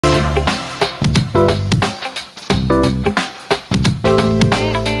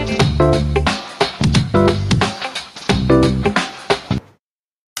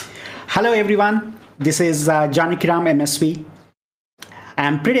everyone. This is Janakiram MSV.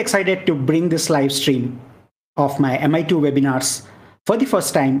 I'm pretty excited to bring this live stream of my MI2 webinars for the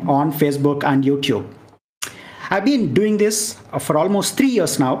first time on Facebook and YouTube. I've been doing this for almost 3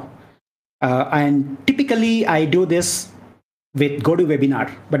 years now. And typically I do this with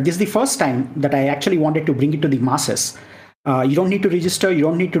GoToWebinar, but this is the first time that I actually wanted to bring it to the masses. You don't need to register, you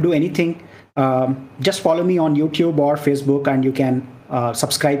don't need to do anything. Just follow me on YouTube or Facebook and you can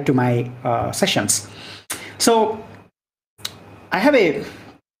subscribe to my sessions. So I have a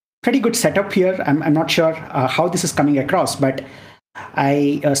pretty good setup here. I'm not sure how this is coming across, but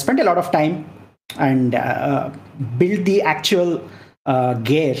I spent a lot of time and build the actual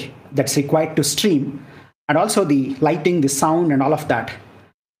gear that's required to stream, and also the lighting, the sound, and all of that.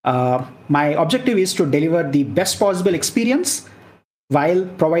 My objective is to deliver the best possible experience while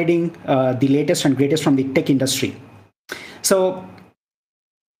providing the latest and greatest from the tech industry. So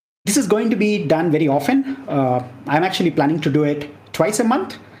this is going to be done very often. I'm actually planning to do it twice a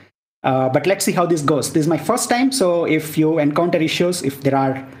month, but let's see how this goes. This is my first time, so if you encounter issues, if there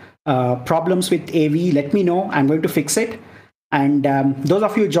are problems with AV, let me know. I'm going to fix it. And those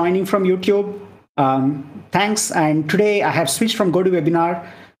of you joining from YouTube, thanks. And today I have switched from GoToWebinar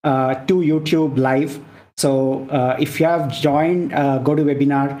to YouTube Live. So if you have joined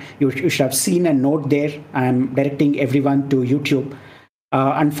GoToWebinar, you should have seen a note there. I'm directing everyone to YouTube.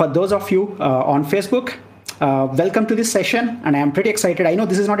 And for those of you on Facebook, welcome to this session. And I'm pretty excited. I know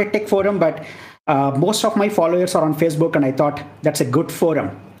this is not a tech forum, but most of my followers are on Facebook, and I thought that's a good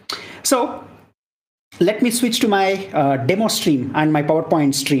forum. So let me switch to my demo stream and my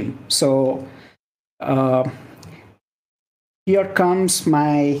PowerPoint stream. So here comes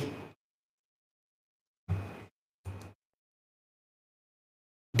my,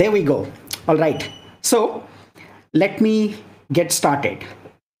 there we go. All right. So let me get started.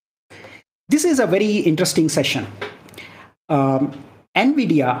 This is a very interesting session.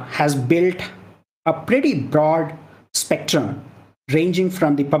 NVIDIA has built a pretty broad spectrum ranging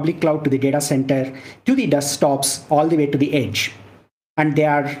from the public cloud to the data center to the desktops all the way to the edge. And they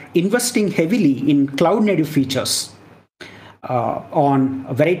are investing heavily in cloud native features on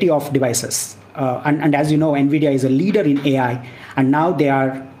a variety of devices. And as you know, NVIDIA is a leader in AI, and now they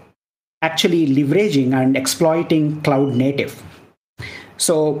are actually leveraging and exploiting cloud native.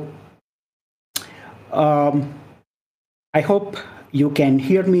 So I hope you can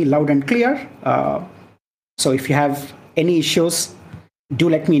hear me loud and clear. So if you have any issues, do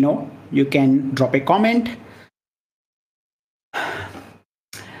let me know. You can drop a comment.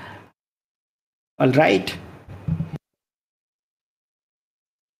 All right.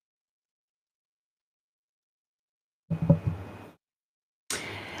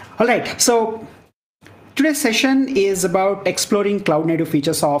 All right. So today's session is about exploring cloud native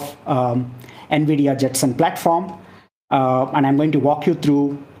features of NVIDIA Jetson platform. And I'm going to walk you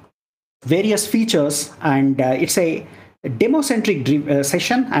through various features, and it's a demo-centric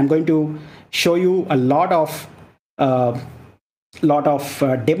session. I'm going to show you a lot of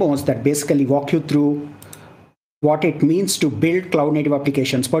demos that basically walk you through what it means to build cloud-native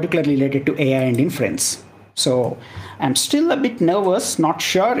applications, particularly related to AI and inference. So I'm still a bit nervous, not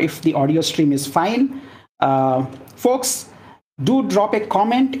sure if the audio stream is fine. Folks, do drop a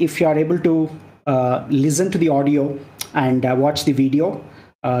comment if you are able to listen to the audio and watch the video.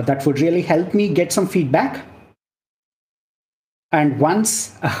 That would really help me get some feedback. And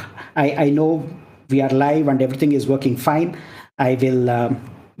once I know we are live and everything is working fine, I will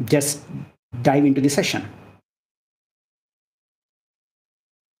just dive into the session.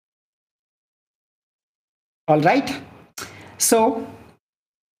 All right. So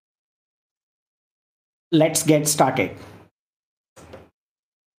let's get started.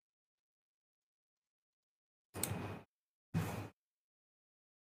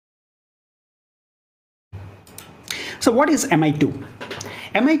 So what is MI2?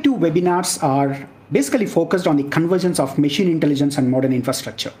 MI2 webinars are basically focused on the convergence of machine intelligence and modern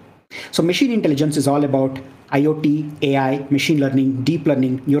infrastructure. So machine intelligence is all about IoT, AI, machine learning, deep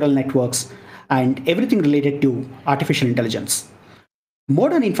learning, neural networks, and everything related to artificial intelligence.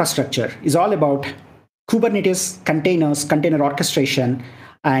 Modern infrastructure is all about Kubernetes, containers, container orchestration,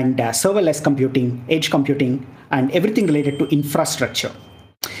 and serverless computing, edge computing, and everything related to infrastructure.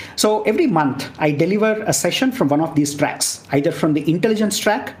 So every month, I deliver a session from one of these tracks, either from the intelligence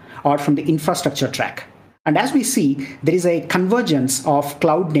track or from the infrastructure track. And as we see, there is a convergence of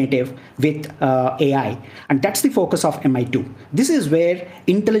cloud native with AI, and that's the focus of MI2. This is where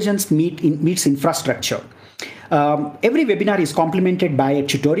intelligence meets infrastructure. Every webinar is complemented by a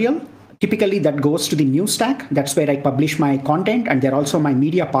tutorial. Typically, that goes to the news stack. That's where I publish my content, and they're also my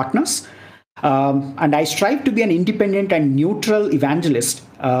media partners. And I strive to be an independent and neutral evangelist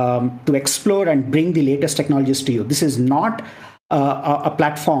to explore and bring the latest technologies to you. This is not a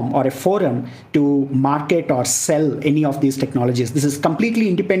platform or a forum to market or sell any of these technologies. This is completely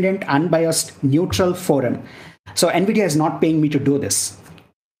independent, unbiased, neutral forum. So NVIDIA is not paying me to do this.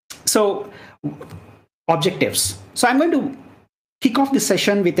 So objectives. So I'm going to kick off this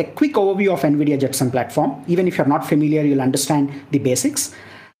session with a quick overview of NVIDIA Jetson platform. Even if you're not familiar, you'll understand the basics.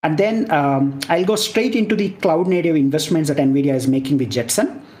 And then I'll go straight into the cloud native investments that NVIDIA is making with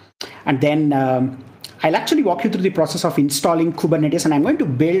Jetson. And then I'll actually walk you through the process of installing Kubernetes, and I'm going to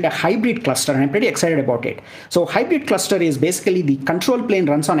build a hybrid cluster, and I'm pretty excited about it. So hybrid cluster is basically the control plane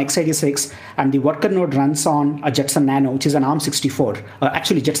runs on x86 and the worker node runs on a Jetson Nano, which is an ARM64,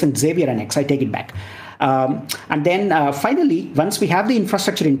 actually Jetson Xavier NX, I take it back. And then finally, once we have the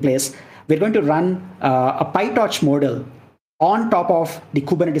infrastructure in place, we're going to run a PyTorch model on top of the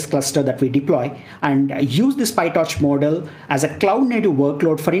Kubernetes cluster that we deploy and use this PyTorch model as a cloud native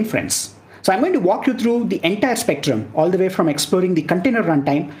workload for inference. So I'm going to walk you through the entire spectrum, all the way from exploring the container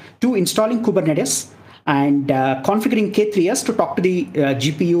runtime to installing Kubernetes and configuring K3s to talk to the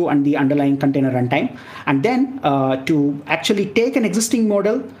GPU and the underlying container runtime, and then to actually take an existing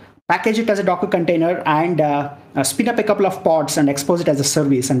model, package it as a Docker container, and spin up a couple of pods and expose it as a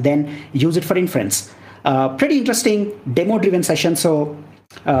service, and then use it for inference. Pretty interesting demo-driven session, so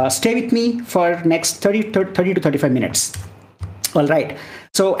stay with me for next 30 to 35 minutes. All right,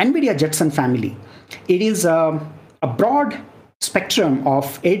 so NVIDIA Jetson family. It is a broad spectrum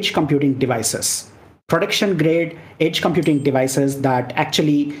of edge computing devices, production-grade edge computing devices that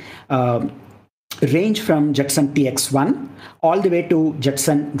actually range from Jetson TX1 all the way to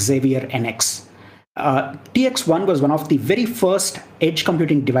Jetson Xavier NX. TX1 was one of the very first edge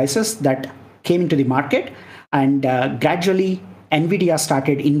computing devices that came into the market, and gradually NVIDIA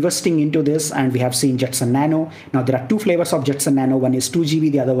started investing into this, and we have seen Jetson Nano. Now there are two flavors of Jetson Nano. One is 2 GB,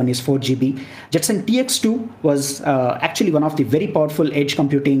 the other one is 4 GB. Jetson TX2 was actually one of the very powerful edge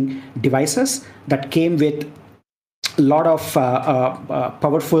computing devices that came with a lot of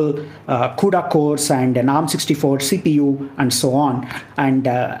powerful CUDA cores and an ARM64 CPU and so on. And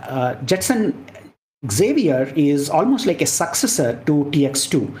Jetson Xavier is almost like a successor to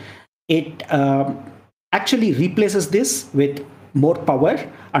TX2. It actually replaces this with more power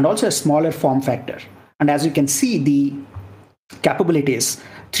and also a smaller form factor. And as you can see, the capabilities,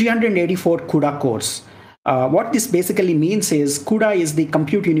 384 CUDA cores. What this basically means is CUDA is the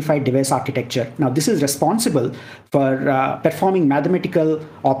Compute Unified Device Architecture. Now, this is responsible for performing mathematical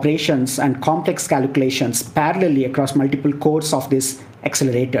operations and complex calculations parallelly across multiple cores of this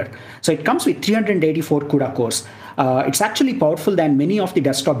accelerator. So it comes with 384 CUDA cores. It's actually powerful than many of the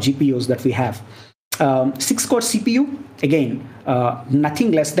desktop GPUs that we have. 6-core CPU, again,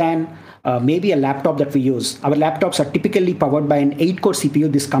 nothing less than maybe a laptop that we use. Our laptops are typically powered by an 8-core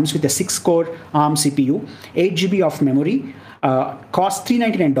CPU. This comes with a 6-core ARM CPU, 8 GB of memory, costs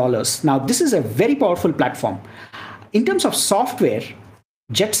 $399. Now, this is a very powerful platform. In terms of software,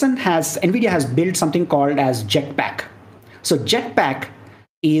 NVIDIA has built something called as Jetpack. So Jetpack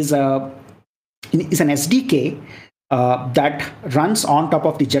is an SDK that runs on top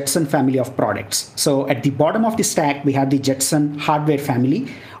of the Jetson family of products. So at the bottom of the stack, we have the Jetson hardware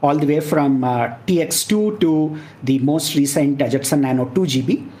family, all the way from TX2 to the most recent Jetson Nano 2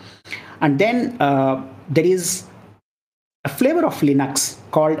 GB. And then there is a flavor of Linux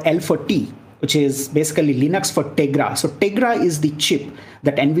called L4T, which is basically Linux for Tegra. So Tegra is the chip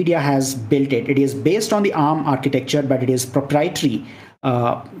that NVIDIA has built it. It is based on the ARM architecture, but it is proprietary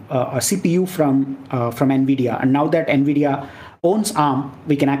a CPU from NVIDIA. And now that NVIDIA owns ARM,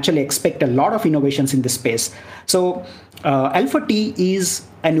 we can actually expect a lot of innovations in this space. So L4T is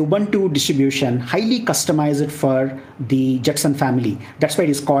an Ubuntu distribution, highly customized for the Jetson family. That's why it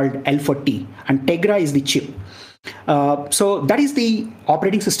is called L4T. And Tegra is the chip. So that is the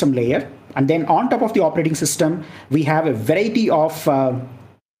operating system layer. And then on top of the operating system, we have a variety of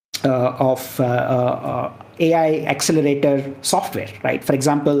AI accelerator software, right? For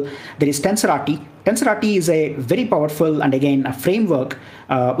example, there is TensorRT. TensorRT is a very powerful and again a framework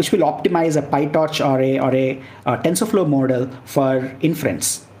which will optimize a PyTorch or a TensorFlow model for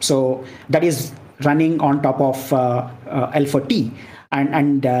inference. So that is running on top of L4T.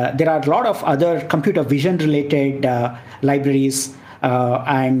 And there are a lot of other computer vision related libraries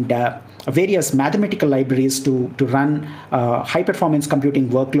and various mathematical libraries to run high performance computing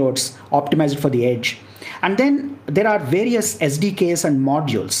workloads optimized for the edge. And then there are various SDKs and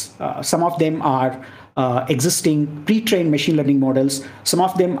modules. Some of them are existing pre-trained machine learning models. Some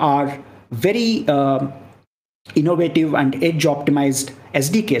of them are very innovative and edge optimized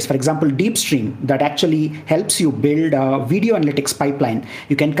SDKs. For example, DeepStream, that actually helps you build a video analytics pipeline.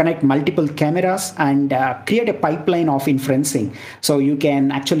 You can connect multiple cameras and create a pipeline of inferencing. So you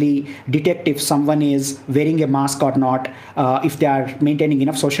can actually detect if someone is wearing a mask or not, if they are maintaining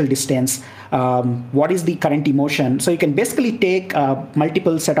enough social distance, what is the current emotion. So you can basically take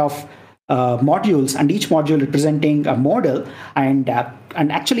multiple set of modules, and each module representing a model, and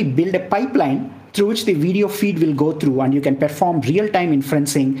actually build a pipeline through which the video feed will go through, and you can perform real-time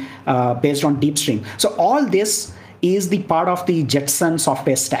inferencing based on DeepStream. So all this is the part of the Jetson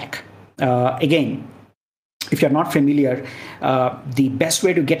software stack. Again, if you're not familiar, the best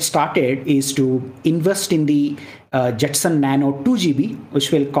way to get started is to invest in the Jetson Nano 2 GB,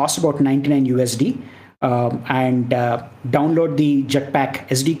 which will cost about 99 USD, and download the Jetpack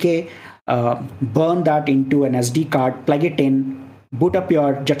SDK, burn that into an SD card, plug it in, boot up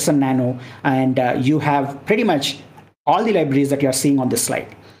your Jetson Nano, and you have pretty much all the libraries that you're seeing on this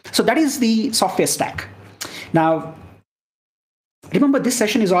slide. So that is the software stack. Now, remember, this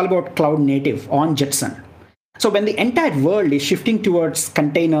session is all about cloud native on Jetson. So when the entire world is shifting towards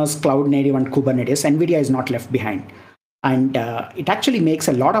containers, cloud native, and Kubernetes, NVIDIA is not left behind. And it actually makes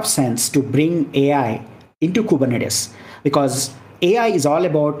a lot of sense to bring AI into Kubernetes, because AI is all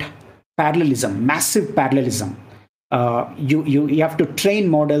about parallelism, massive parallelism. You have to train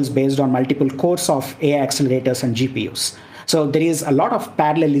models based on multiple cores of AI accelerators and GPUs. So there is a lot of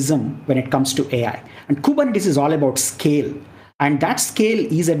parallelism when it comes to AI. And Kubernetes is all about scale. And that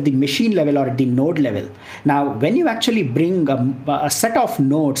scale is at the machine level or at the node level. Now, when you actually bring a set of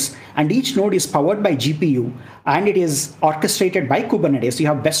nodes, and each node is powered by GPU, and it is orchestrated by Kubernetes, you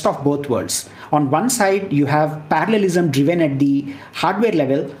have best of both worlds. On one side, you have parallelism driven at the hardware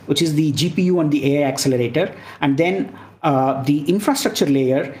level, which is the GPU and the AI accelerator. And then the infrastructure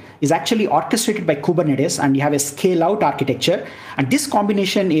layer is actually orchestrated by Kubernetes, and you have a scale-out architecture. And this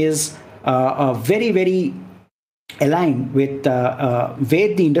combination is very, very aligned with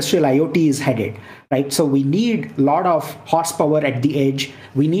where the industrial IoT is headed, right? So we need a lot of horsepower at the edge.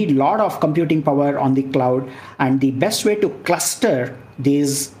 We need a lot of computing power on the cloud. And the best way to cluster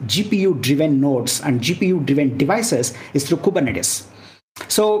these GPU-driven nodes and GPU-driven devices is through Kubernetes.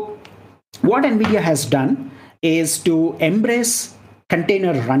 So what NVIDIA has done is to embrace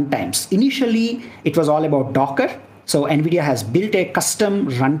container runtimes. Initially, it was all about Docker. So NVIDIA has built a custom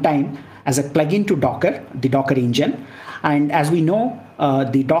runtime as a plugin to Docker, the Docker engine. And as we know,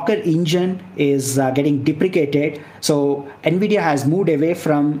 the Docker engine is getting deprecated. So NVIDIA has moved away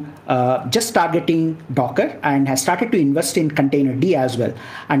from just targeting Docker and has started to invest in Containerd as well.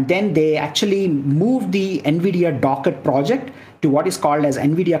 And then they actually moved the NVIDIA Docker project to what is called as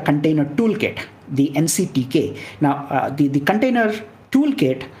NVIDIA Container Toolkit, the NCTK. Now, the Container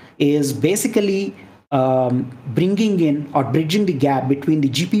Toolkit is basically bringing in or bridging the gap between the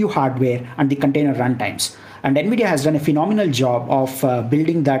GPU hardware and the container runtimes. And NVIDIA has done a phenomenal job of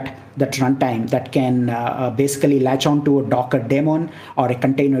building that runtime that can basically latch onto a Docker daemon or a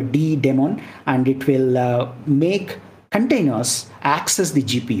Containerd daemon, and it will make containers access the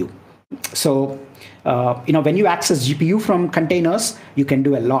GPU. So, when you access GPU from containers, you can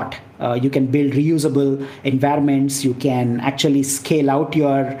do a lot. You can build reusable environments. You can actually scale out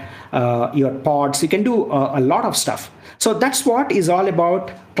your pods. You can do a lot of stuff. So that's what is all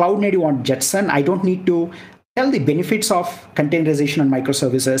about cloud native on Jetson. I don't need to tell the benefits of containerization and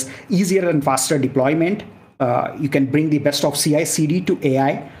microservices, easier and faster deployment. You can bring the best of CI/CD to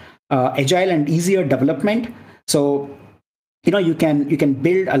AI, agile and easier development. So you can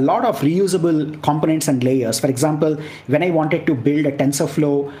build a lot of reusable components and layers. For example, when I wanted to build a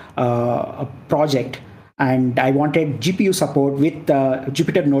TensorFlow project and I wanted GPU support with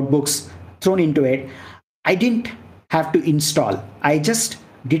Jupyter notebooks thrown into it, I didn't have to install. I just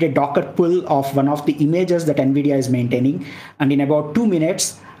did a Docker pull of one of the images that NVIDIA is maintaining. And in about 2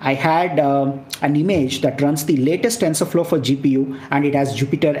 minutes, I had an image that runs the latest TensorFlow for GPU, and it has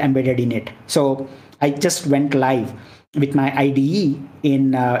Jupyter embedded in it. So I just went live with my IDE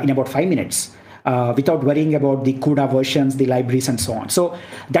in about 5 minutes without worrying about the CUDA versions, the libraries, and so on. So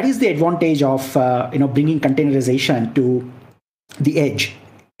that is the advantage of bringing containerization to the edge,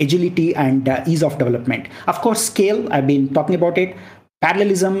 agility and ease of development. Of course, scale, I've been talking about it,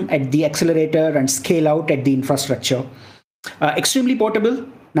 parallelism at the accelerator and scale out at the infrastructure. Extremely portable.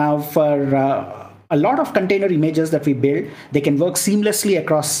 Now, for a lot of container images that we build, they can work seamlessly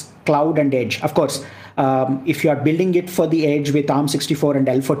across cloud and edge. Of course, if you are building it for the edge with ARM64 and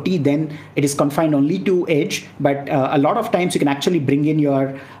L4T, then it is confined only to edge. But a lot of times you can actually bring in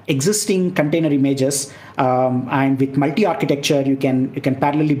your existing container images, and with multi-architecture, you can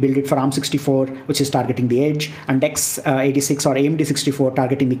parallelly build it for ARM64, which is targeting the edge, and x86 or AMD64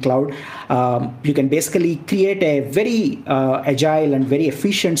 targeting the cloud. You can basically create a very agile and very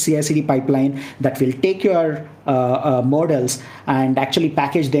efficient CI/CD pipeline that will take your models and actually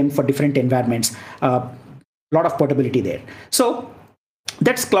package them for different environments. A lot of portability there. So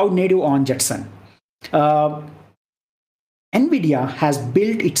that's cloud native on Jetson. NVIDIA has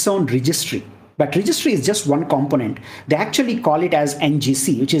built its own registry, but registry is just one component. They actually call it as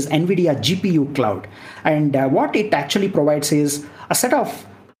NGC, which is NVIDIA GPU Cloud. And what it actually provides is a set of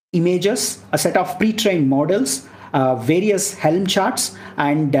images, a set of pre-trained models, various Helm charts,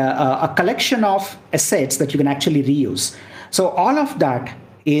 and a collection of assets that you can actually reuse. So all of that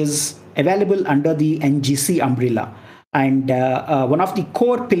is available under the NGC umbrella. And one of the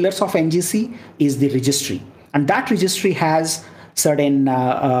core pillars of NGC is the registry. And that registry has certain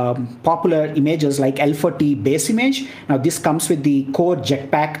popular images like L40 base image. Now this comes with the core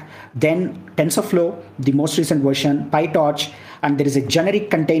Jetpack, then TensorFlow, the most recent version, PyTorch, and there is a generic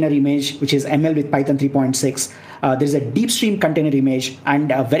container image, which is ML with Python 3.6. There is a deep stream container image and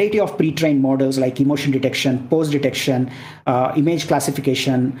a variety of pre-trained models like emotion detection, pose detection, image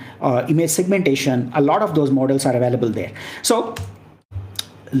classification, image segmentation. A lot of those models are available there. So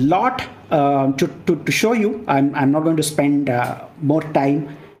lot to show you. I'm not going to spend more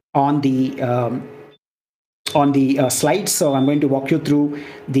time on the slides, so I'm going to walk you through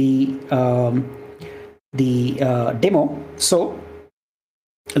the demo. So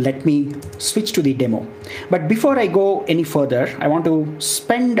let me switch to the demo. But before I go any further, I want to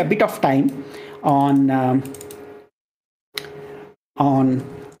spend a bit of time on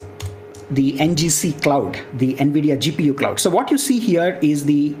the NGC cloud, the NVIDIA GPU cloud. So what you see here is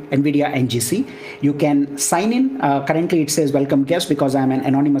the NVIDIA NGC. You can sign in. Currently, it says welcome guest because I'm an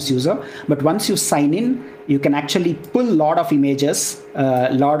anonymous user. But once you sign in, you can actually pull a lot of images,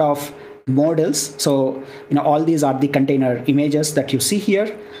 a lot of models. So all these are the container images that you see here,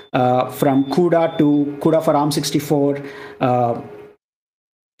 from CUDA to CUDA for ARM64.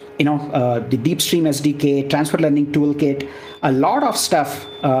 The Deep Stream SDK, Transfer Learning Toolkit, a lot of stuff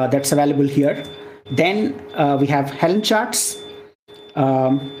that's available here. Then we have Helm charts,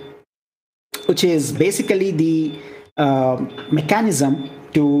 which is basically the mechanism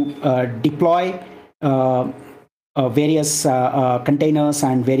to deploy various containers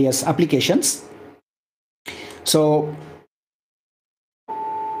and various applications. So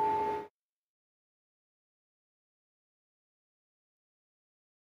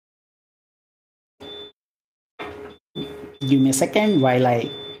give me a second while I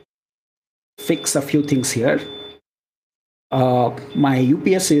fix a few things here. My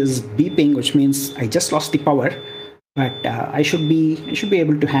UPS is beeping, which means I just lost the power, but I should be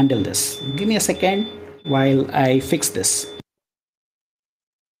able to handle this. Give me a second while I fix this.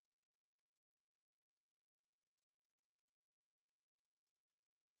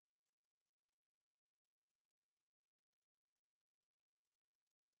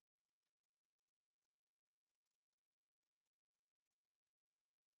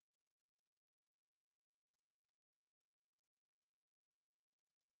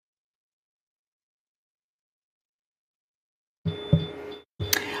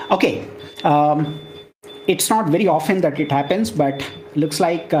 Okay, it's not very often that it happens, but looks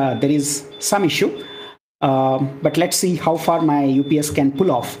like there is some issue. But let's see how far my UPS can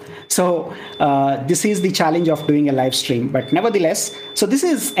pull off. So this is the challenge of doing a live stream, but nevertheless, so this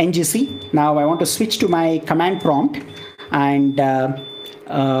is NGC. Now I want to switch to my command prompt and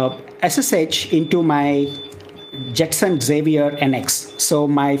SSH into my Jetson Xavier NX. So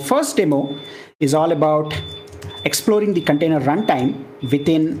my first demo is all about exploring the container runtime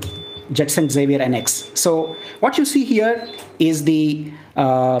within Jetson Xavier NX. So what you see here is the,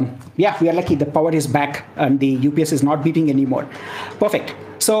 yeah, we are lucky the power is back and the UPS is not beeping anymore. Perfect.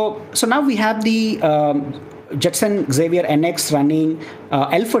 So now we have the Jetson Xavier NX running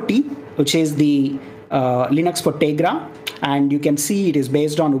L40, which is the Linux for Tegra. And you can see it is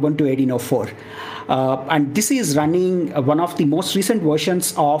based on Ubuntu 18.04. And this is running one of the most recent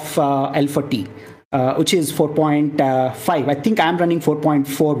versions of L40. Which is 4.5. I think I'm running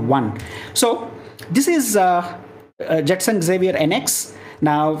 4.41. So this is Jetson Xavier NX.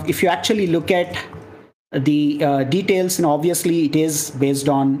 Now, if you actually look at the details, obviously it is based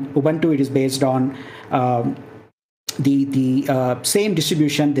on Ubuntu. It is based on the same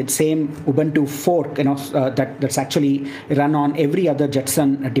distribution, the same Ubuntu fork, that's actually run on every other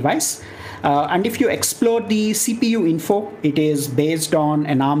Jetson device. And if you explore the CPU info, it is based on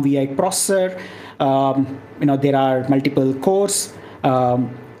an ARM V8 processor. There are multiple cores.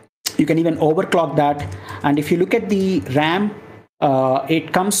 You can even overclock that. And if you look at the RAM,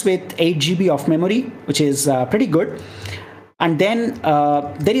 it comes with 8 GB of memory, which is pretty good. And then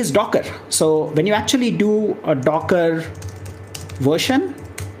there is Docker. So when you actually do a Docker version,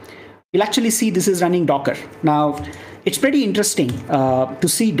 you'll actually see this is running Docker. Now, it's pretty interesting to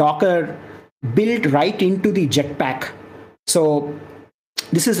see Docker built right into the Jetpack. So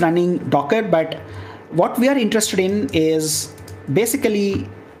this is running Docker, but what we are interested in is basically,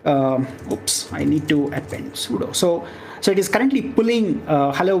 oops, I need to append sudo. So it is currently pulling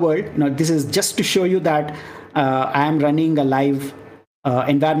hello world. This is just to show you that I am running a live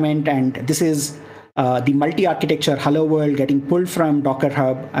environment, and this is the multi-architecture hello world getting pulled from Docker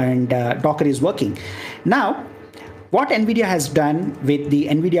Hub, and Docker is working. Now, what NVIDIA has done with the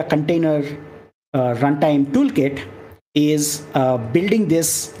NVIDIA Container Runtime Toolkit is building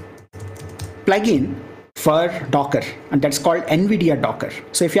this plugin for Docker, and that's called NVIDIA Docker.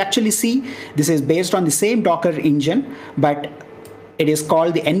 So if you actually see, this is based on the same Docker engine, but it is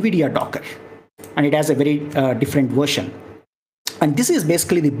called the NVIDIA Docker, and it has a very different version. And this is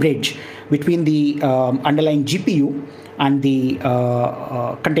basically the bridge between the underlying GPU and the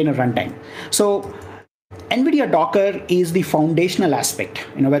container runtime. So NVIDIA Docker is the foundational aspect.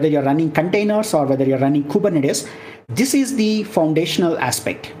 Whether you're running containers or whether you're running Kubernetes, this is the foundational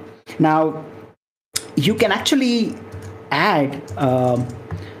aspect. Now, you can actually add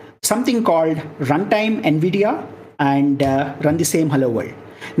something called runtime NVIDIA and run the same hello world.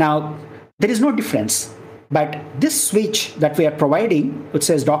 Now, there is no difference, but this switch that we are providing, which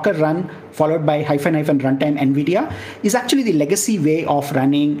says Docker run followed by -- runtime NVIDIA, is actually the legacy way of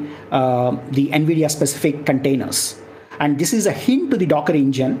running the NVIDIA specific containers. And this is a hint to the Docker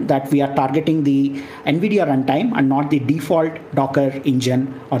engine that we are targeting the NVIDIA runtime and not the default Docker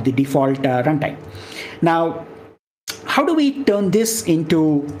engine or the default runtime. Now, how do we turn this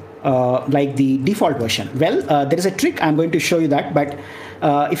into like the default version? Well, there is a trick. I'm going to show you that. But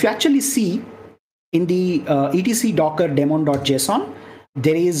if you actually see in the etc docker daemon.json,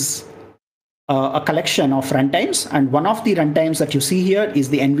 there is a collection of runtimes. And one of the runtimes that you see here is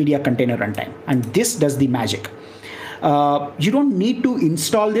the NVIDIA Container Runtime. And this does the magic. You don't need to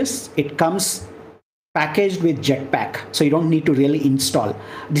install this. It comes packaged with Jetpack, so you don't need to really install.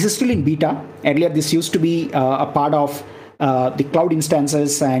 This is still in beta. Earlier, this used to be a part of the cloud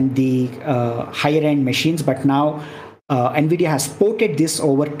instances and the higher-end machines, but now NVIDIA has ported this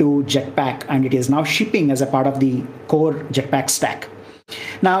over to Jetpack, and it is now shipping as a part of the core Jetpack stack.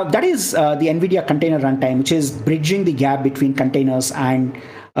 Now, that is the NVIDIA Container Runtime, which is bridging the gap between containers and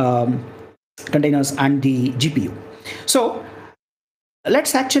the GPU. So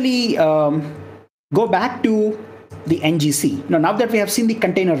let's actually go back to the NGC. Now that we have seen the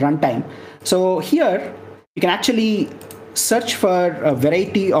container runtime, so here you can actually search for a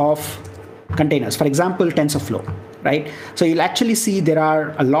variety of containers. For example, TensorFlow, right? So you'll actually see there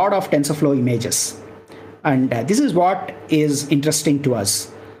are a lot of TensorFlow images. And this is what is interesting to us.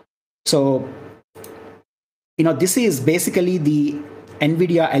 So, this is basically the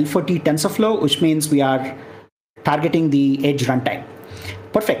NVIDIA L40 TensorFlow, which means we are targeting the edge runtime.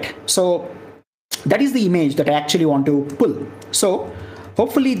 Perfect. So that is the image that I actually want to pull. So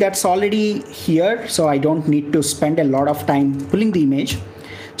hopefully that's already here, so I don't need to spend a lot of time pulling the image.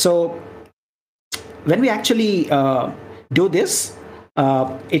 So when we actually do this,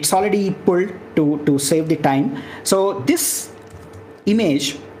 it's already pulled to save the time. So this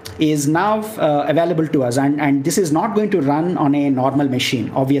image is now available to us, and this is not going to run on a normal machine.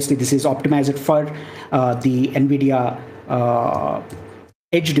 Obviously, this is optimized for the NVIDIA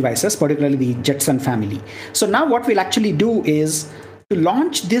edge devices, particularly the Jetson family. So now what we'll actually do is to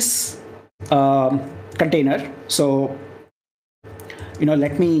launch this container. So,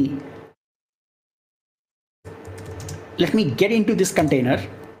 let me get into this container,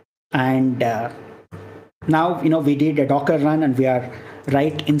 and now we did a Docker run, and we are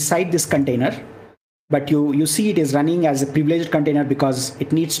right inside this container. But you see it is running as a privileged container because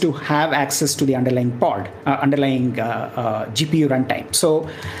it needs to have access to the underlying GPU runtime. So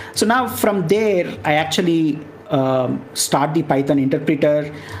now from there, I actually start the Python interpreter.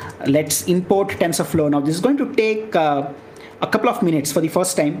 Let's import TensorFlow. Now this is going to take a couple of minutes for the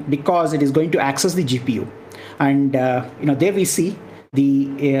first time because it is going to access the GPU. And there we see the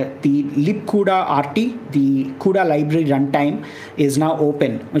libcuda RT, the CUDA library runtime is now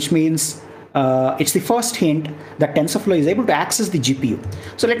open, which means it's the first hint that TensorFlow is able to access the GPU.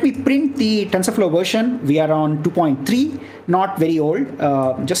 So let me print the TensorFlow version. We are on 2.3, not very old,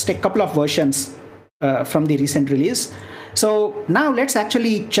 just a couple of versions from the recent release. So now let's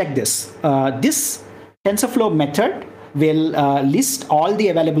actually check this. This TensorFlow method will list all the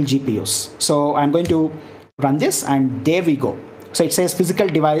available GPUs. So I'm going to run this, and there we go. So it says physical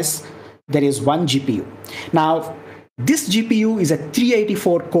device, there is one GPU. Now, this GPU is a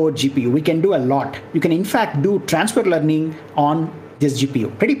 384 core GPU. We can do a lot. You can in fact do transfer learning on this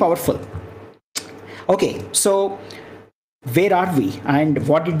GPU. Pretty powerful. Okay, so where are we and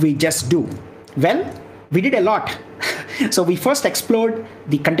what did we just do? Well, we did a lot. So we first explored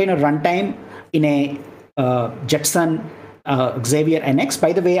the container runtime in a Jetson Xavier NX.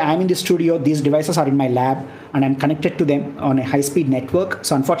 By the way, I'm in the studio. These devices are in my lab and I'm connected to them on a high-speed network.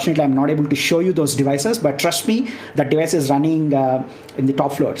 So unfortunately, I'm not able to show you those devices, but trust me, that device is running in the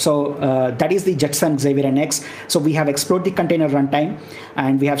top floor. So that is the Jetson Xavier NX. So we have explored the container runtime,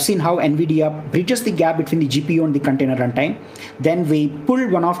 and we have seen how NVIDIA bridges the gap between the GPU and the container runtime. Then we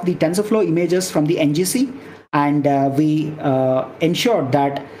pulled one of the TensorFlow images from the NGC, and we ensured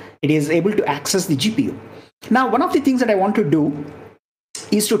that it is able to access the GPU. Now, one of the things that I want to do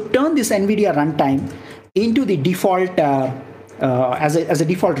is to turn this NVIDIA runtime into the default as a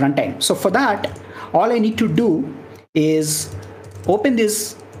default runtime. So for that, all I need to do is open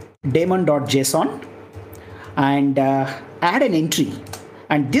this daemon.json and add an entry.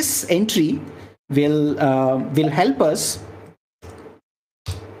 And this entry will help us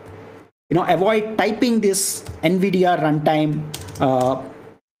avoid typing this NVIDIA runtime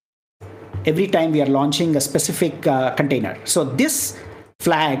every time we are launching a specific container. So this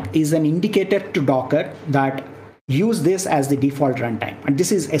flag is an indicator to Docker that use this as the default runtime. And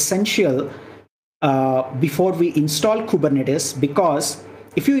this is essential before we install Kubernetes, because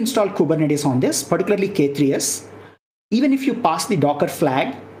if you install Kubernetes on this, particularly K3s, even if you pass the Docker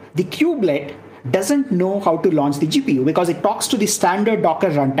flag, the kubelet doesn't know how to launch the GPU because it talks to the standard Docker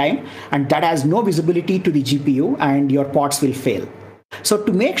runtime, and that has no visibility to the GPU, and your pods will fail. So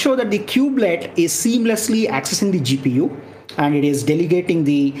to make sure that the kubelet is seamlessly accessing the GPU and it is delegating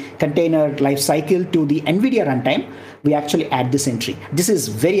the container lifecycle to the NVIDIA runtime, we actually add this entry. This is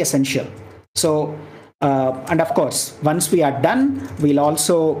very essential. So, and of course, once we are done, we'll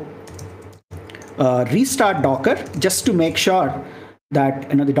also restart Docker just to make sure that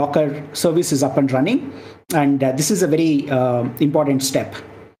the Docker service is up and running. And this is a very important step.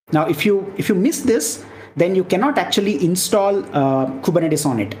 Now, if you miss this, then you cannot actually install Kubernetes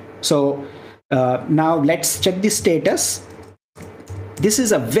on it. So now let's check the status. This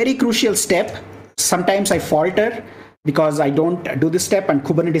is a very crucial step. Sometimes I falter because I don't do this step, and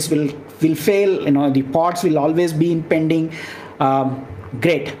Kubernetes will fail. The pods will always be in pending.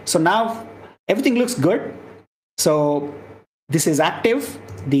 Great. So now everything looks good. So this is active.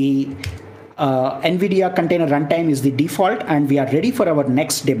 The NVIDIA container runtime is the default, and we are ready for our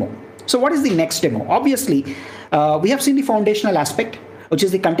next demo. So what is the next demo? Obviously, we have seen the foundational aspect, which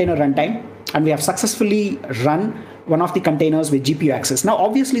is the container runtime, and we have successfully run one of the containers with GPU access. Now,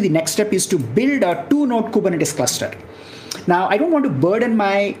 obviously, the next step is to build a 2-node Kubernetes cluster. Now, I don't want to burden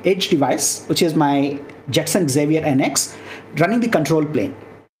my edge device, which is my Jetson Xavier NX, running the control plane.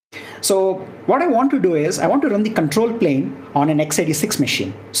 So what I want to do is I want to run the control plane on an x86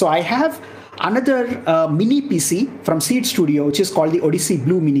 machine. So I have another mini PC from Seed Studio, which is called the Odyssey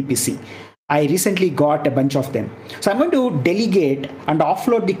Blue mini PC. I recently got a bunch of them. So I'm going to delegate and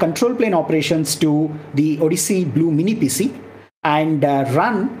offload the control plane operations to the Odyssey Blue mini PC and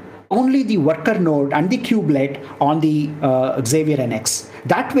run only the worker node and the kubelet on the Xavier NX.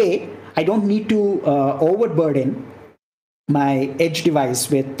 That way, I don't need to overburden my edge device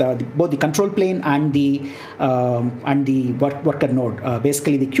with both the control plane and the worker node,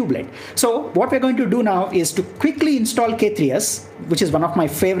 basically the kubelet. So what we're going to do now is to quickly install K3s, which is one of my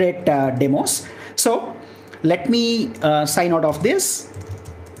favorite demos. So let me sign out of this.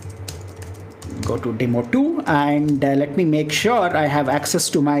 Go to demo 2 and let me make sure I have access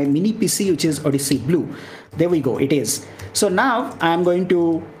to my mini PC, which is Odyssey Blue. There we go, it is. So now I'm going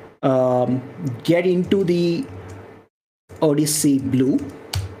to get into the Odyssey Blue.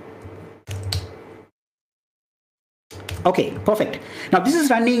 Okay, perfect. Now this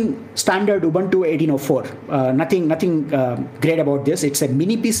is running standard Ubuntu 18.04. Nothing great about this. It's a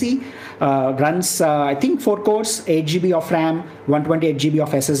mini PC, runs I think 4 cores, 8 GB of RAM, 128 GB of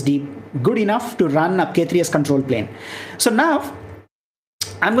SSD. Good enough to run a K3s control plane. So now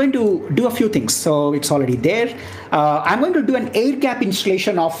I'm going to do a few things. So it's already there. I'm going to do an air gap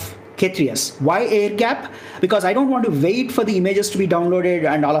installation of K3s. Why air gap? Because I don't want to wait for the images to be downloaded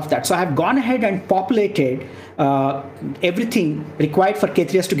and all of that. So I have gone ahead and populated everything required for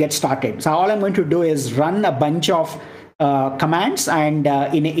K3s to get started. So all I'm going to do is run a bunch of commands, and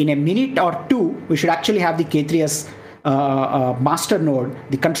in a minute or two, we should actually have the K3s master node,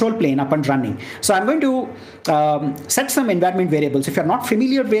 the control plane, up and running. So I'm going to set some environment variables. If you're not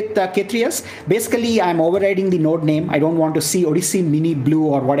familiar with K3s, basically I'm overriding the node name. I don't want to see Odyssey Mini Blue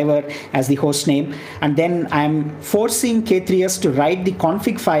or whatever as the host name. And then I'm forcing K3s to write the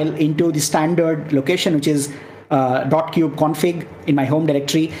config file into the standard location, which is .cube config in my home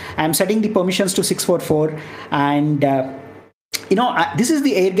directory. I'm setting the permissions to 644. And, this is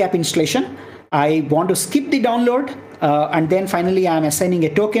the air gap installation. I want to skip the download, and then finally I'm assigning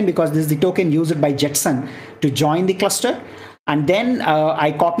a token because this is the token used by Jetson to join the cluster. And then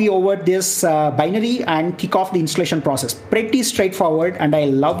I copy over this binary and kick off the installation process. Pretty straightforward, and I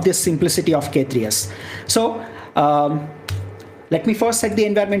love this simplicity of K3s. So let me first set the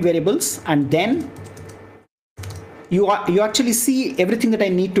environment variables, and then you actually see everything that I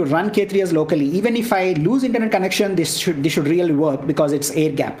need to run K3s locally. Even if I lose internet connection, this should really work because it's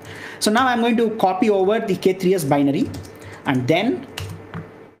air gap. So now I'm going to copy over the K3s binary and then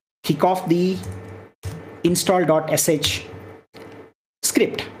kick off the install.sh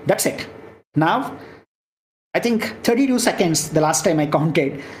script. That's it. Now, I think 32 seconds, the last time I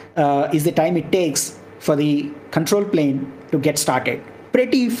counted, is the time it takes for the control plane to get started.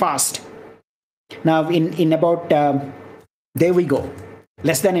 Pretty fast. Now in about, there we go,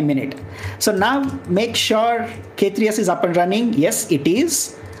 less than a minute. So now make sure K3s is up and running. Yes, it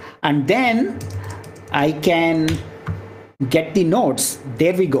is. And then I can get the nodes.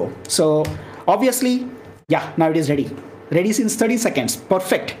 There we go. So obviously, yeah, now it is ready. Ready since 30 seconds.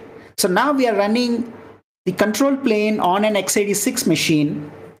 Perfect. So now we are running the control plane on an x86 machine.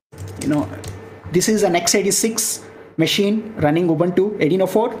 This is an x86 machine running Ubuntu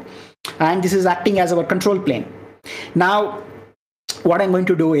 18.04. And this is acting as our control plane. Now, what I'm going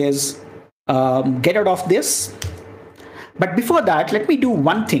to do is get out of this. But before that, let me do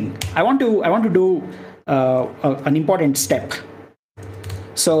one thing. I want to do an important step.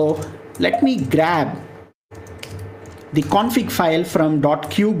 So let me grab the config file from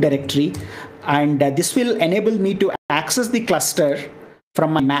 .cube directory, and this will enable me to access the cluster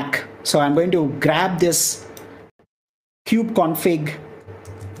from my Mac. So I'm going to grab this cube config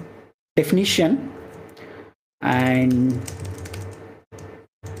definition and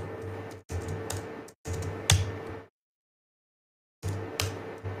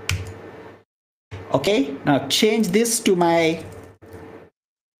okay, now change this to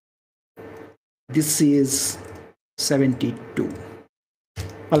this is 72.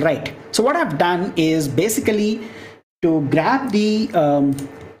 All right, so what I've done is basically to grab the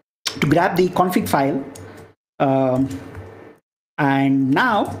config file, and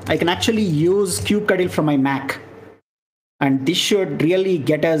now I can actually use kubectl from my Mac, and this should really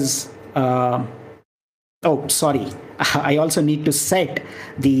get us. Oh, sorry, I also need to set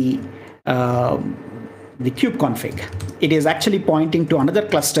the cube config. It is actually pointing to another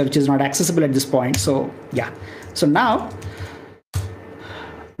cluster which is not accessible at this point. So yeah, so now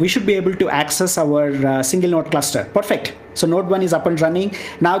we should be able to access our single node cluster. Perfect. So node 1 is up and running.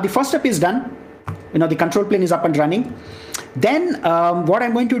 Now the first step is done. The control plane is up and running. Then what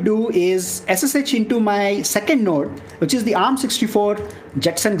I'm going to do is SSH into my second node, which is the ARM64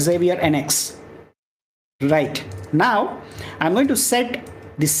 Jetson Xavier NX. Right. Now I'm going to set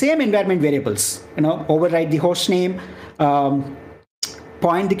the same environment variables, override the host name,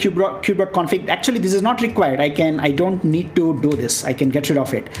 point the cube.config. Actually, this is not required. I don't need to do this. I can get rid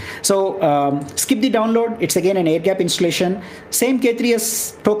of it. So skip the download. It's again an air gap installation. Same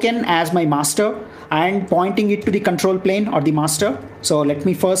K3s token as my master and pointing it to the control plane or the master. So let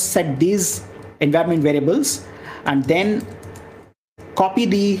me first set these environment variables and then copy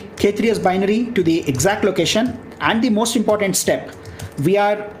the K3s binary to the exact location. And the most important step, we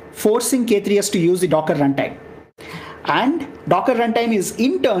are forcing K3s to use the Docker runtime. And Docker runtime is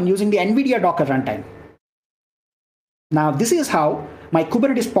in turn using the NVIDIA Docker runtime. Now, this is how my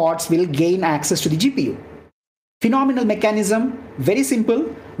Kubernetes pods will gain access to the GPU. Phenomenal mechanism, very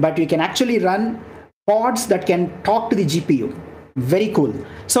simple, but we can actually run pods that can talk to the GPU. Very cool.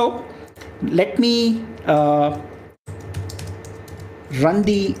 So let me run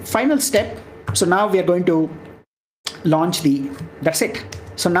the final step. So now we are going to launch that's it.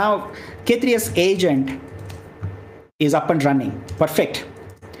 So now K3s agent is up and running. Perfect.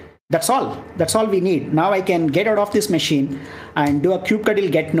 That's all we need. Now I can get out of this machine and do a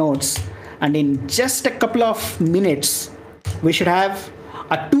kubectl get nodes. And in just a couple of minutes, we should have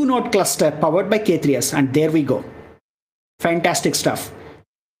a 2-node cluster powered by K3s. And there we go. Fantastic stuff.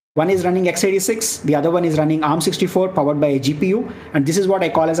 One is running x86, the other one is running ARM64 powered by a GPU. And this is what I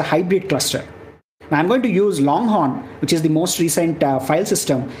call as a hybrid cluster. Now I'm going to use Longhorn, which is the most recent file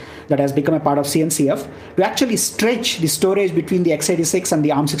system that has become a part of CNCF, to actually stretch the storage between the x86 and the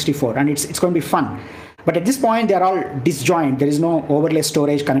ARM64, and it's going to be fun. But at this point, they're all disjoint. There is no overlay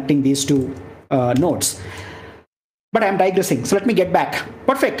storage connecting these two nodes. But I'm digressing, so let me get back.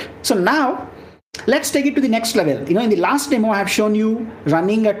 Perfect. So now, let's take it to the next level. In the last demo, I have shown you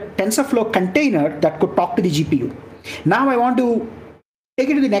running a TensorFlow container that could talk to the GPU. Now I want to take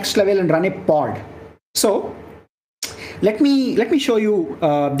it to the next level and run a pod. So let me show you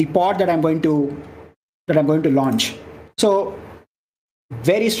the pod that I'm going to launch. So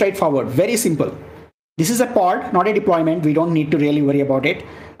very straightforward, very simple. This is a pod, not a deployment. We don't need to really worry about it.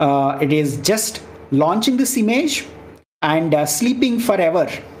 It is just launching this image and sleeping forever.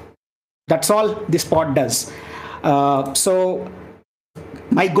 That's all this pod does. So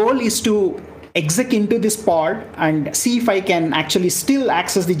my goal is to exec into this pod and see if I can actually still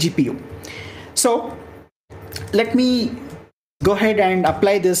access the GPU. So let me go ahead and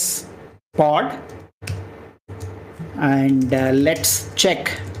apply this pod, and let's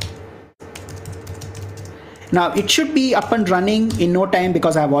check. Now it should be up and running in no time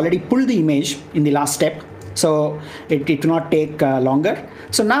because I've already pulled the image in the last step. So it will not take longer.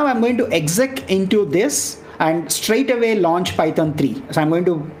 So now I'm going to exec into this and straight away launch Python 3. So I'm going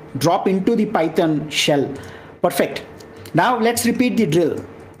to drop into the Python shell. Perfect. Now let's repeat the drill.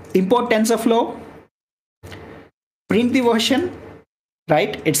 Import TensorFlow, print the version,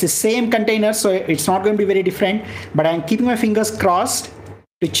 right? It's the same container, so it's not going to be very different, but I'm keeping my fingers crossed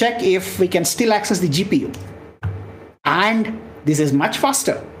to check if we can still access the GPU. And this is much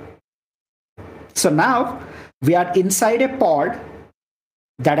faster. So now we are inside a pod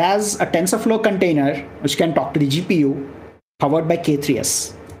that has a TensorFlow container which can talk to the GPU, powered by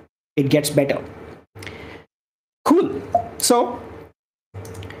K3s. It gets better. Cool. So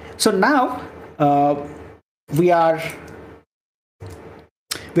now we're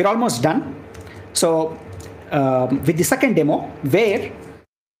almost done. So with the second demo, where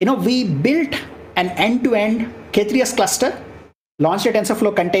we built an end-to-end K3s cluster, launched a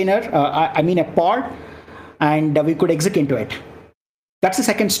TensorFlow container, a pod, and we could exec into it. That's the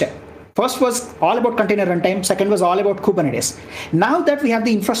second step. First was all about container runtime. Second was all about Kubernetes. Now that we have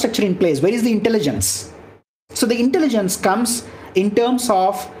the infrastructure in place, where is the intelligence? So the intelligence comes in terms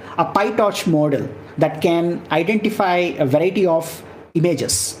of a PyTorch model that can identify a variety of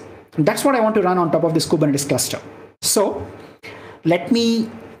images. And that's what I want to run on top of this Kubernetes cluster. So let me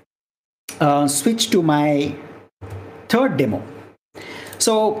switch to my third demo.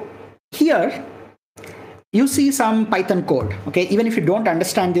 So here you see some Python code. Okay, even if you don't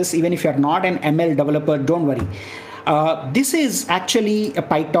understand this, even if you're not an ML developer, don't worry. This is actually a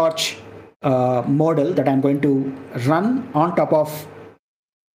PyTorch model that I'm going to run on top of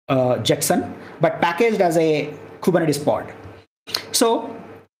Jetson, but packaged as a Kubernetes pod. So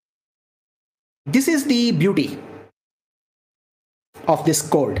this is the beauty of this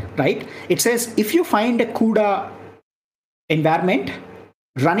code, right? It says if you find a CUDA environment,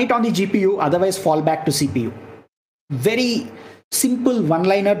 run it on the GPU, otherwise fall back to CPU. Very simple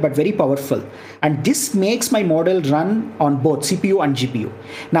one-liner, but very powerful. And this makes my model run on both CPU and GPU.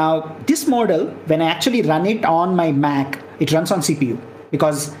 Now, this model, when I actually run it on my Mac, it runs on CPU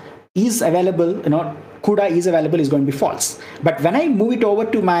because is available, CUDA is available is going to be false. But when I move it over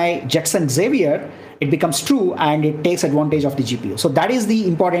to my Jetson Xavier, it becomes true and it takes advantage of the GPU. So that is the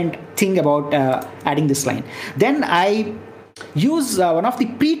important thing about adding this line. Then I use one of the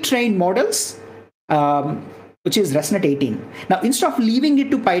pre-trained models, which is ResNet 18. Now, instead of leaving it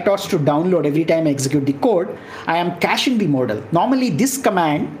to PyTorch to download every time I execute the code, I am caching the model. Normally, this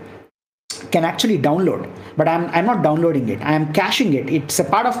command can actually download, but I'm not downloading it. I am caching it. It's a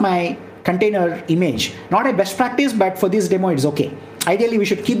part of my container image. Not a best practice, but for this demo, it's okay. Ideally, we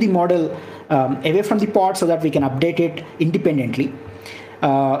should keep the model away from the pod so that we can update it independently.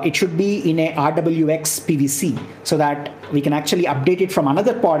 It should be in a RWX PVC so that we can actually update it from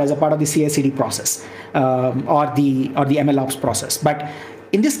another pod as a part of the CI/CD process or the MLOps process. But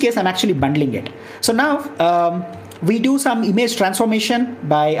in this case, I'm actually bundling it. So now we do some image transformation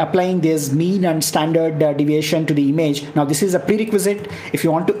by applying this mean and standard deviation to the image. Now, this is a prerequisite if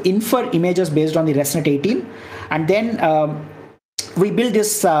you want to infer images based on the ResNet 18. And then we build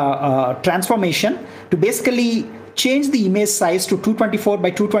this transformation to basically change the image size to 224 by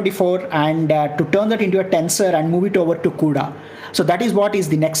 224 and to turn that into a tensor and move it over to CUDA. So that is what is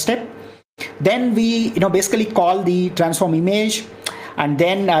the next step. Then we basically call the transform image, and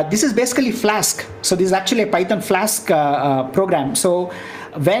then this is basically Flask. So this is actually a Python Flask program. So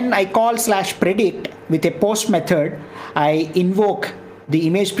when I call /predict with a post method, I invoke the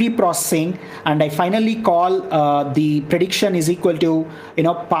image pre-processing, and I finally call the prediction is equal to,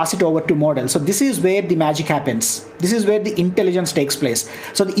 pass it over to model. So this is where the magic happens. This is where the intelligence takes place.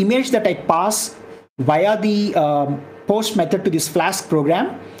 So the image that I pass via the post method to this Flask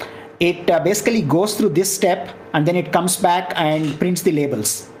program, it basically goes through this step, and then it comes back and prints the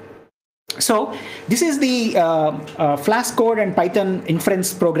labels. So this is the Flask code and Python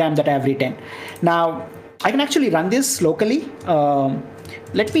inference program that I have written. Now, I can actually run this locally.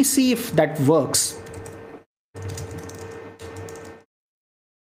 Let me see if that works.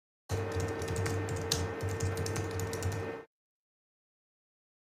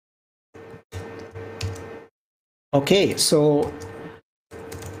 Okay, so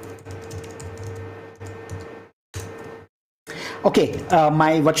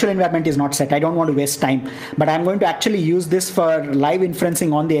my virtual environment is not set. I don't want to waste time, but I'm going to actually use this for live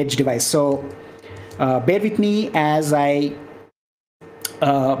inferencing on the edge device. So bear with me as I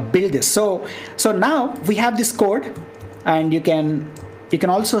build this. So now we have this code, and you can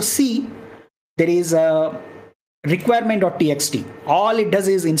also see there is a requirement.txt. All it does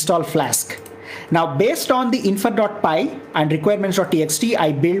is install Flask. Now, based on the infer.py and requirements.txt,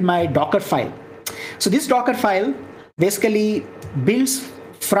 I build my Docker file. So this Docker file basically builds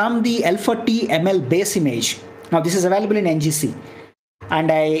from the L40 ML base image. Now, this is available in NGC.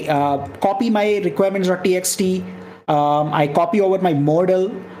 And I copy my requirements.txt, I copy over my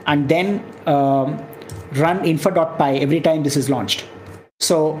model, and then run infer.py every time this is launched.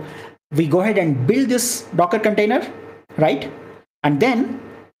 So we go ahead and build this Docker container, right? And then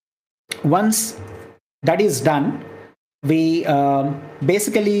once that is done, we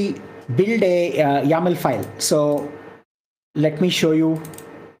basically build a YAML file. So let me show you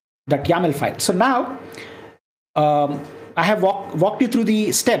that YAML file. So now I have walked you through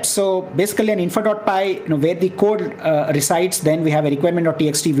the steps. So basically an infer.py, where the code resides, then we have a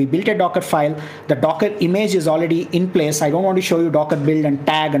requirement.txt. We built a Docker file. The Docker image is already in place. I don't want to show you Docker build and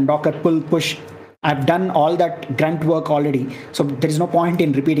tag and Docker pull push. I've done all that grunt work already, so there is no point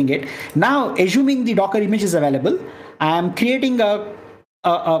in repeating it. Now, assuming the Docker image is available, I am creating a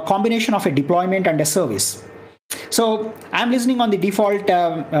combination of a deployment and a service. So I'm listening on the default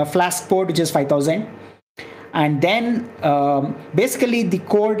Flask port, which is 5000. And then basically the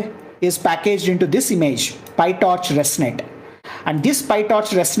code is packaged into this image, PyTorch RESTnet. And this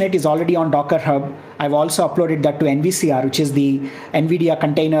PyTorch RESTnet is already on Docker Hub. I've also uploaded that to NVCR, which is the NVIDIA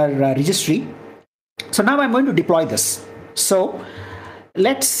container registry. So now I'm going to deploy this. So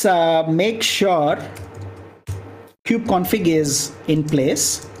let's make sure kubeconfig is in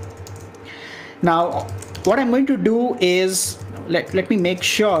place. Now, what I'm going to do is, let me make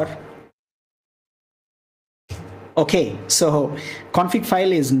sure. Okay, so config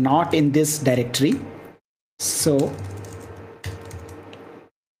file is not in this directory. So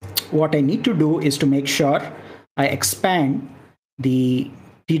what I need to do is to make sure I expand the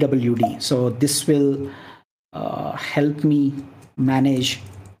TWD. So this will help me manage.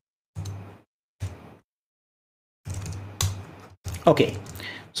 Okay,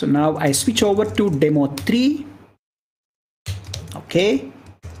 so now I switch over to demo 3. Okay.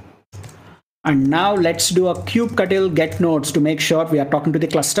 And now let's do a kubectl get nodes to make sure we are talking to the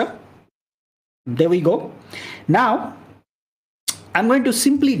cluster. There we go. Now I'm going to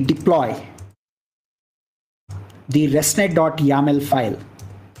simply deploy the RESTnet.yaml file.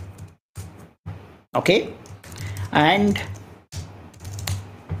 Okay. And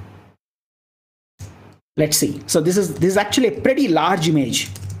let's see. So this is actually a pretty large image.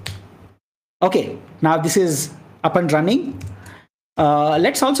 Okay. Now this is up and running.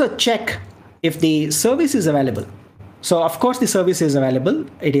 Let's also check if the service is available. So of course the service is available.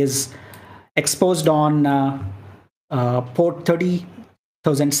 It is exposed on port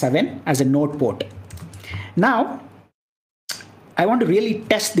 30007 as a node port. Now I want to really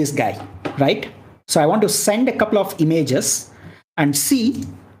test this guy, right? So I want to send a couple of images and see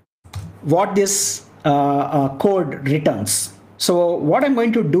what this code returns. So what I'm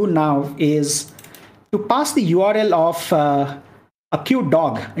going to do now is to pass the URL of a cute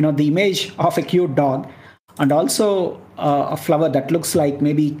dog, the image of a cute dog, and also a flower that looks like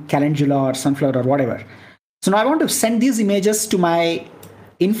maybe calendula or sunflower or whatever. So now I want to send these images to my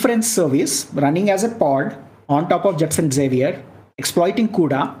inference service running as a pod on top of Jetson Xavier, exploiting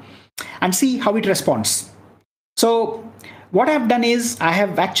CUDA, and see how it responds. So what I've done is I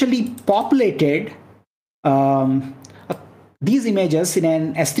have actually populated these images in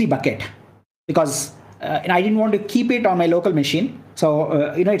an S3 bucket because and I didn't want to keep it on my local machine. So,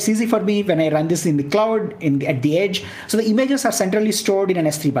 it's easy for me when I run this in the cloud, at the edge. So the images are centrally stored in an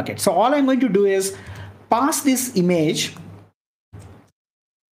S3 bucket. So all I'm going to do is pass this image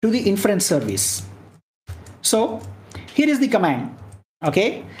to the inference service. So here is the command.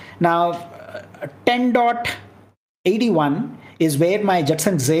 Okay, now 10.81 is where my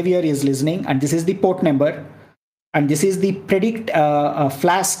Jetson Xavier is listening, and this is the port number, and this is the predict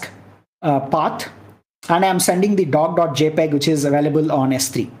Flask path, and I'm sending the doc.jpg, which is available on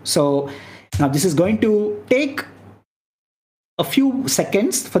S3. So now this is going to take a few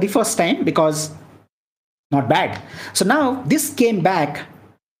seconds for the first time, because not bad. So now this came back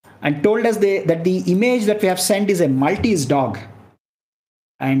and told us that the image that we have sent is a Maltese dog,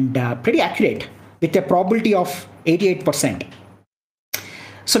 and pretty accurate with a probability of 88%.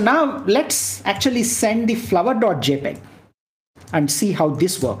 So now let's actually send the flower.jpg and see how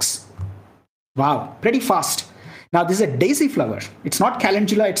this works. Wow, pretty fast. Now this is a daisy flower. It's not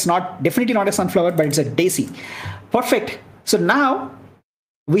calendula. It's definitely not a sunflower, but it's a daisy. Perfect. So now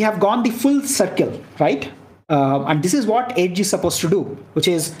we have gone the full circle, right? And this is what Edge is supposed to do, which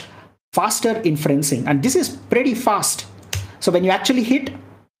is faster inferencing. And this is pretty fast. So when you actually hit,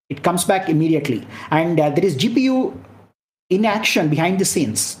 it comes back immediately. And there is GPU in action behind the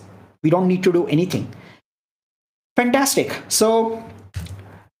scenes. We don't need to do anything. Fantastic. So,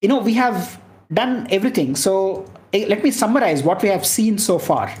 we have done everything. So let me summarize what we have seen so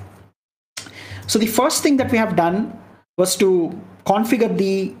far. So the first thing that we have done was to configure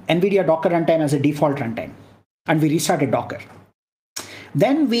the NVIDIA Docker runtime as a default runtime, and we restarted Docker.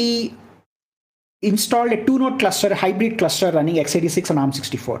 Then we installed a 2-node cluster, a hybrid cluster running x86 and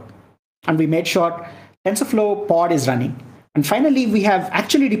ARM64, and we made sure TensorFlow pod is running. And finally, we have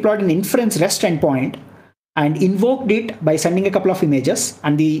actually deployed an inference REST endpoint and invoked it by sending a couple of images,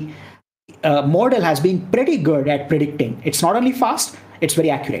 and the model has been pretty good at predicting. It's not only fast, it's very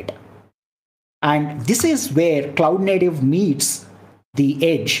accurate. And this is where cloud native meets the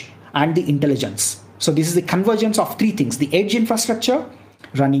edge and the intelligence. So this is the convergence of three things: the edge infrastructure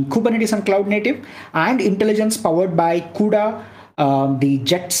running Kubernetes and cloud native, and intelligence powered by CUDA, the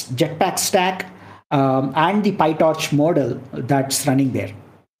Jetpack stack, and the PyTorch model that's running there.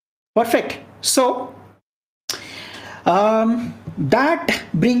 Perfect. So that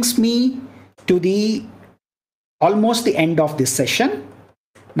brings me to almost the end of this session.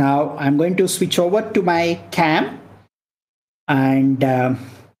 Now I'm going to switch over to my cam, and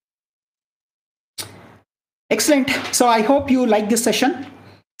excellent. So I hope you like this session.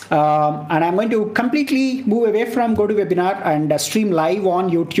 And I'm going to completely move away from GoToWebinar and stream live on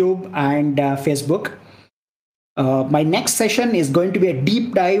YouTube and Facebook. My next session is going to be a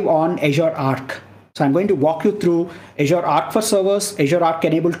deep dive on Azure Arc. So I'm going to walk you through Azure Arc for servers, Azure Arc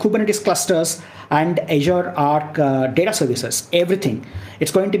enabled Kubernetes clusters, and Azure Arc data services, everything.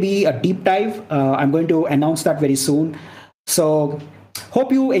 It's going to be a deep dive. I'm going to announce that very soon. So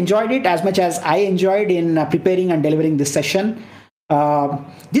hope you enjoyed it as much as I enjoyed in preparing and delivering this session.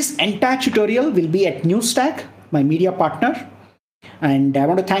 This entire tutorial will be at NewStack, my media partner. And I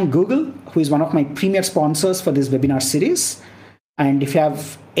want to thank Google, who is one of my premier sponsors for this webinar series. And if you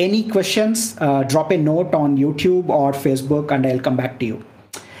have any questions, drop a note on YouTube or Facebook, and I'll come back to you.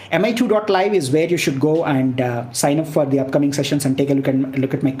 mi2.live is where you should go and sign up for the upcoming sessions and take a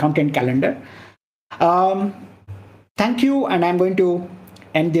look at my content calendar. Thank you, and I'm going to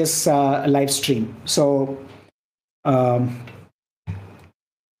end this live stream. So